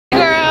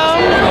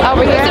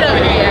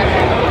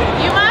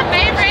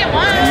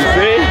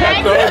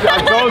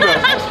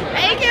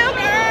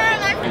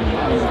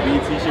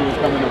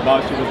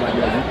thought she was like,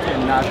 yo, you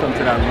cannot come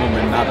to that room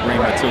and not bring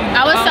her to me.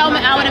 I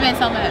would have been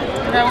so mad.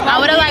 I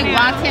would have like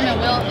blocked him and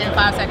Will in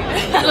 5 seconds.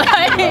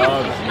 Like,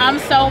 I'm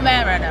so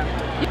mad right now.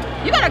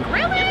 You got a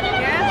grill in?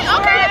 Yeah.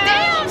 Okay,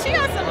 damn. She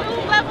got some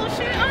new level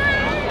shit. All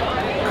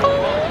right, cool.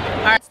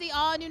 All right. It's the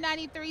all new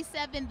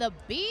 93.7 The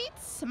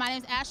Beats. My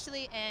name's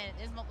Ashley, and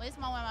it's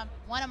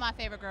one of my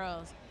favorite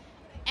girls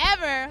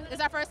ever.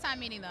 It's our first time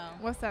meeting though.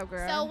 What's up,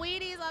 girl?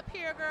 Saweetie's up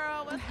here,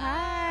 girl. What's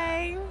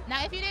Hi. up?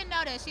 Now, if you didn't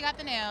notice, she got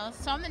the nails.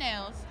 Show them the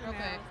nails real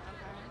quick.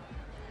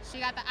 She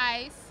got the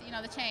ice, you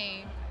know, the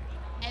chain.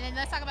 And then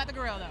let's talk about the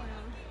grill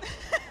though.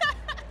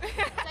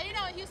 So you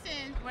know, in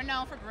Houston, we're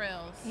known for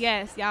grills.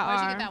 Yes, y'all are.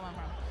 Where'd you get that one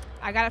from?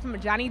 I got it from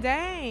Johnny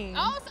Dang.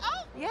 Oh,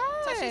 yeah.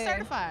 So she's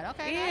certified.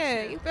 Okay.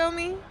 Yeah, you feel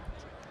me?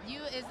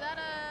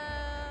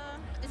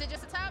 Is it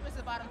just the top or is it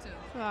the bottom too?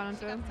 Bottom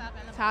too.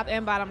 Top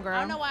and bottom, girl. I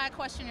don't know why I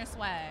question your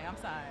swag. I'm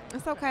sorry.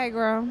 It's okay,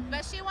 girl.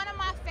 But she one of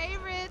my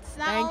favorites.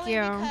 Not Thank only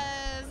you.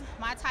 because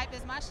my type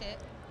is my shit.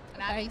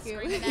 And I be Thank you.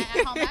 screaming that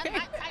at home. My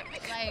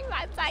type is like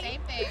My type.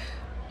 same thing.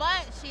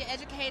 But she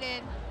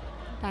educated.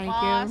 Thank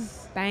boss, you.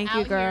 Thank out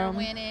you, girl. Here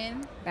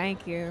winning.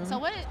 Thank you. So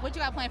what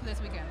you got planned for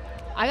this weekend?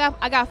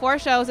 I got 4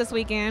 shows this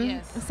weekend.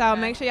 Yes. So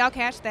make sure y'all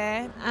catch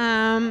that.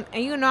 And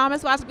you know I'm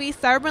supposed to be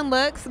serving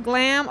looks,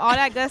 glam, all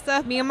that good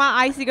stuff. Me and my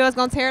Icy girls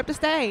gonna tear up the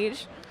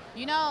stage.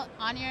 You know,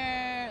 on your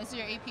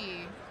EP,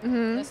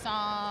 the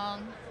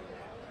song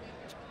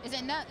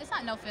it's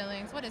not No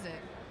Feelings. What is it?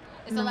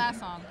 It's the last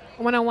song.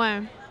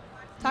 101.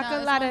 Talk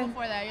no, a lot of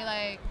before that. You're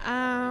like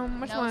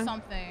which no one?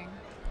 Something.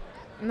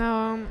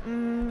 No.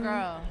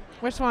 Girl.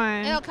 Which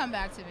one? It'll come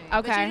back to me.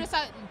 Okay.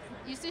 But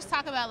you just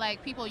talk about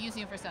like people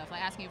using you for stuff,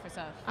 like asking you for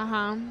stuff.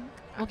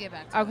 We'll get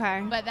back to it.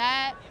 Okay. But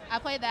I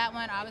played that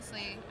one,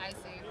 obviously, Icey.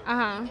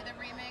 You did the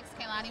remix.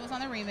 Kaylani was on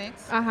the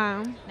remix.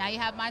 Now you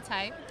have My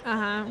Type.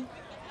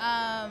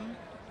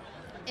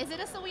 Is it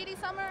a Saweetie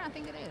summer? I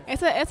think it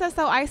is. It's a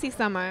So Icy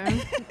summer.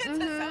 It's a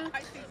So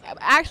Icy summer.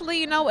 Actually,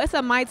 you know, it's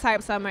a My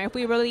Type summer. If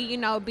we really, you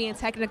know, being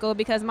technical,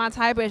 because My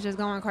Type is just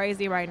going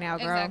crazy right now,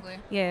 girl. Exactly.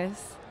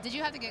 Yes. Did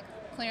you have to get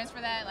clearance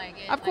for that?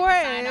 Of course.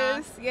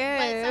 But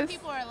Yes. some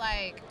people are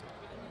like,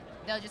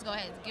 they'll just go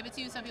ahead and give it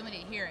to you. Some people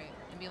need to hear it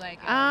and be like,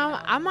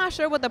 I'm not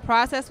sure what the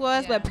process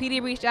was, but PD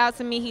reached out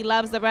to me. He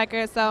loves the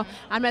record, so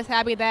I'm just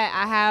happy that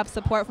I have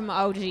support from an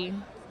OG.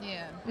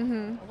 Yeah.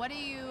 What are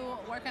you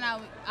working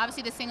on?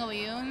 Obviously, the single with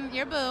you and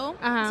your boo,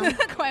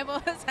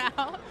 Quavo is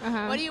out.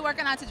 What are you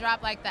working on to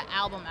drop like the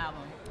album?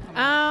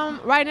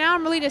 Right now,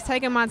 I'm really just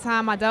taking my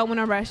time. I don't want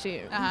to rush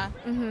it.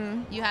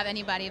 You have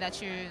anybody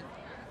that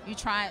you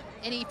try?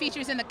 Any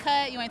features in the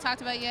cut you ain't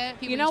talked about yet?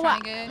 People you know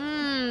what? Good?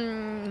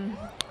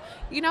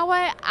 You know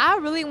what? I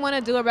really want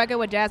to do a record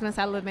with Jasmine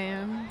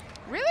Sullivan.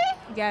 Really?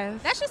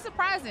 Yes. That's just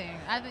surprising.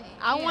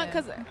 I want,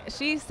 cause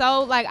she's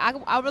so like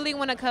I really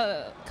want to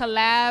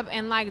collab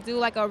and like do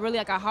like a really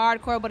like a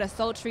hardcore but a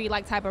sultry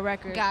like type of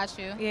record. Got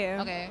you.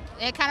 Yeah. Okay.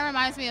 It kind of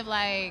reminds me of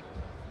like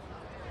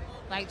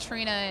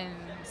Trina and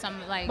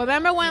some like. But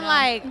remember when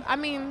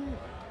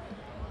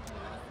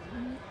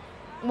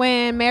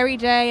when Mary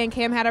J and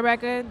Kim had a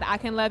record, I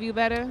Can Love You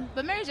Better.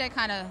 But Mary J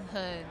kind of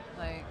hood,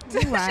 like.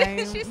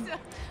 Right. she's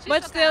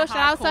still shout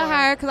out to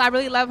her because I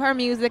really love her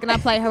music and I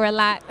play her a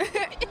lot.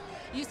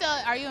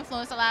 Are you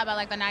influenced a lot by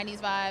like the 90s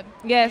vibe?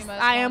 Yes,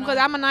 I am, because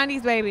I'm a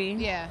 90s baby.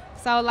 Yeah.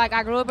 So like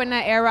I grew up in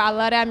that era. I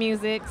love that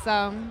music,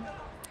 so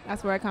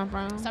that's where it come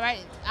from. So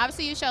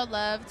obviously you showed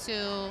love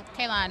to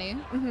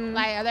Kaylani.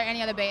 Like, are there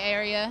any other Bay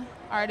Area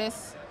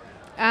artists?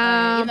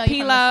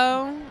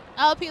 P-Lo.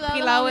 Oh, P-Lo.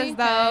 P-Lo is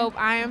dope.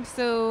 I Am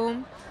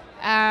Sue.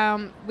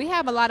 We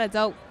have a lot of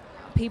dope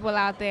people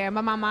out there,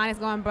 but my mind is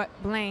going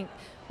blank.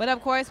 But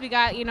of course, we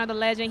got, you know, the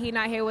legend. He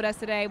not here with us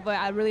today, but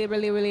I really,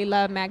 really, really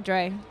love Mac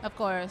Dre. Of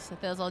course, the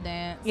Fizzle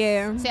dance.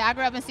 Yeah. See, I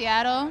grew up in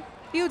Seattle.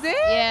 You did?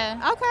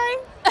 Yeah.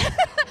 Okay.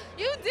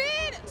 You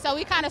did? So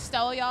we kind of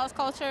stole y'all's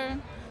culture.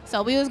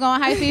 So we was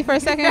going high speed for a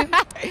second,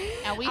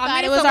 and we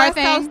thought it was our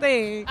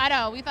thing. I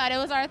know, we thought it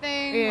was our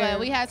thing,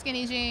 but we had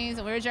skinny jeans,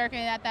 and we were jerking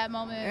at that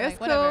moment. It's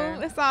like, whatever.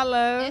 cool. It's all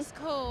love. It's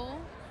cool.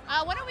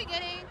 When are we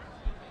getting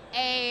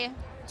a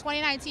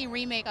 2019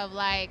 remake of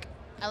like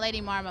A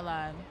Lady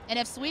Marmalade? And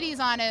if Sweetie's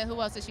on it,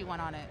 who else does she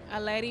want on it? A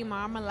Lady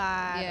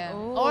Marmalade. Yeah.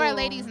 Ooh. Or a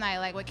Ladies Night,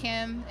 like with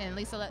Kim and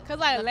Lisa. Because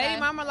like Lady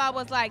Marmalade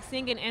was like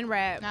singing and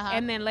rap,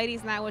 and then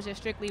Ladies Night was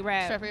just strictly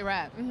rap. Strictly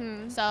rap.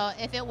 So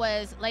if it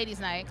was Ladies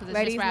Night, because it's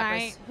Ladies just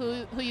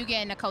rappers, who you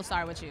getting to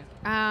co-star with you?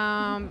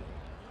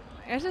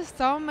 There's just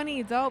so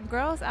many dope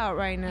girls out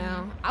right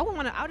now. I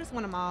just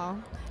want them all.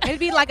 It'd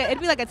be like a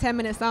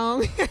 10-minute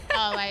song.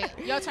 Oh, like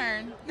your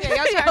turn. Yeah,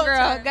 your turn,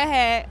 girl. Go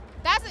ahead.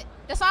 That's it.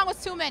 The song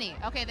was Too Many.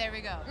 Okay, there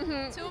we go.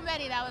 Too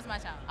Many. That was my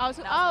challenge.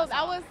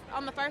 That was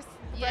on the first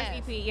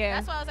EP. Yeah.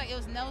 That's why I was like, it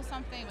was no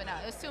something, but no,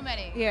 it was too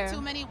many. Yeah.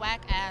 Too many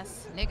whack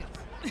ass niggas.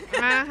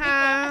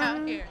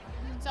 Out here.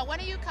 So when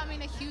are you coming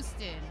to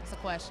Houston? It's a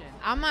question.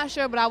 I'm not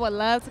sure, but I would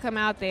love to come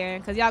out there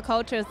because y'all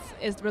culture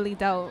is really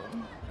dope.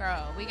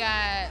 Girl, we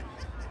got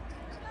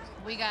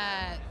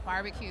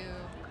barbecue.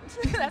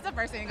 That's the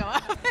first thing to go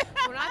up.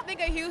 When I think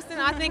of Houston,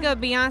 I think of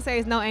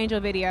Beyonce's No Angel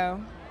video.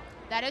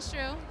 That is true.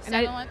 And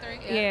I-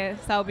 713. Yeah,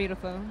 so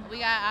beautiful. We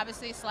got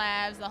obviously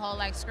slabs, the whole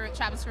like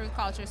chop and screw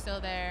culture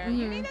still there.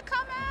 You need to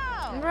come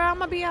out. Girl, I'm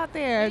gonna be out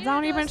there. You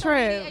Don't need to do even a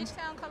Saweetie trip.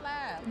 H-Town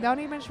collab. Don't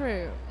even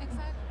trip.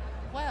 Exactly.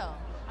 Well,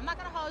 I'm not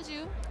gonna hold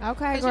you.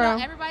 Okay, Because girl. you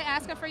know, everybody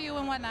asking for you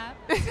and whatnot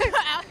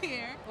out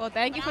here. Well,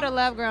 thank you for the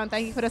love, girl, and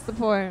thank you for the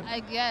support.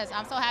 Yes,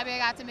 I'm so happy I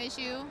got to meet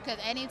you. Because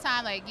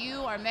anytime like you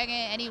or Megan,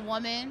 any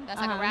woman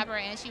that's like a rapper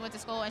and she went to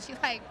school and she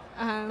like,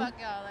 fuck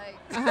y'all, like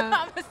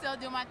I'm gonna still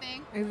do my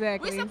thing.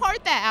 Exactly. We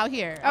support that out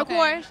here. Of okay?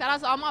 course. Shout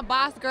out to all my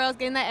boss girls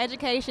getting that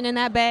education in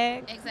that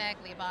bag.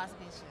 Exactly, boss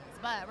bitches.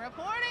 But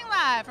reporting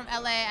live from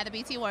LA at the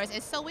BT Awards,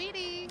 it's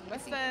Saweetie.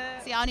 What's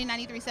up? See y'all on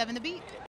 93.7 The Beat.